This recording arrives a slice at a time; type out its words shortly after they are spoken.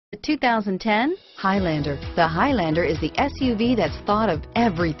The 2010 Highlander. The Highlander is the SUV that's thought of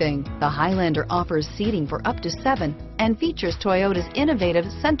everything. The Highlander offers seating for up to 7 and features Toyota's innovative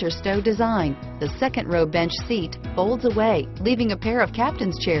center stow design. The second row bench seat folds away, leaving a pair of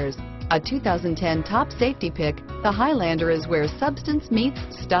captain's chairs. A 2010 top safety pick, the Highlander is where substance meets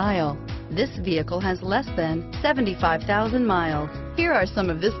style. This vehicle has less than 75,000 miles. Here are some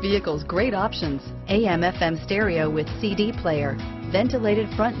of this vehicle's great options: AM/FM stereo with CD player, ventilated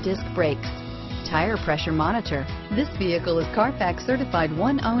front disc brakes, tire pressure monitor. This vehicle is Carfax certified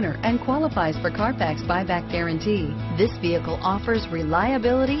one owner and qualifies for Carfax buyback guarantee. This vehicle offers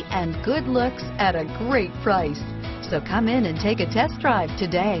reliability and good looks at a great price. So come in and take a test drive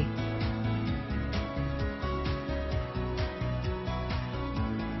today.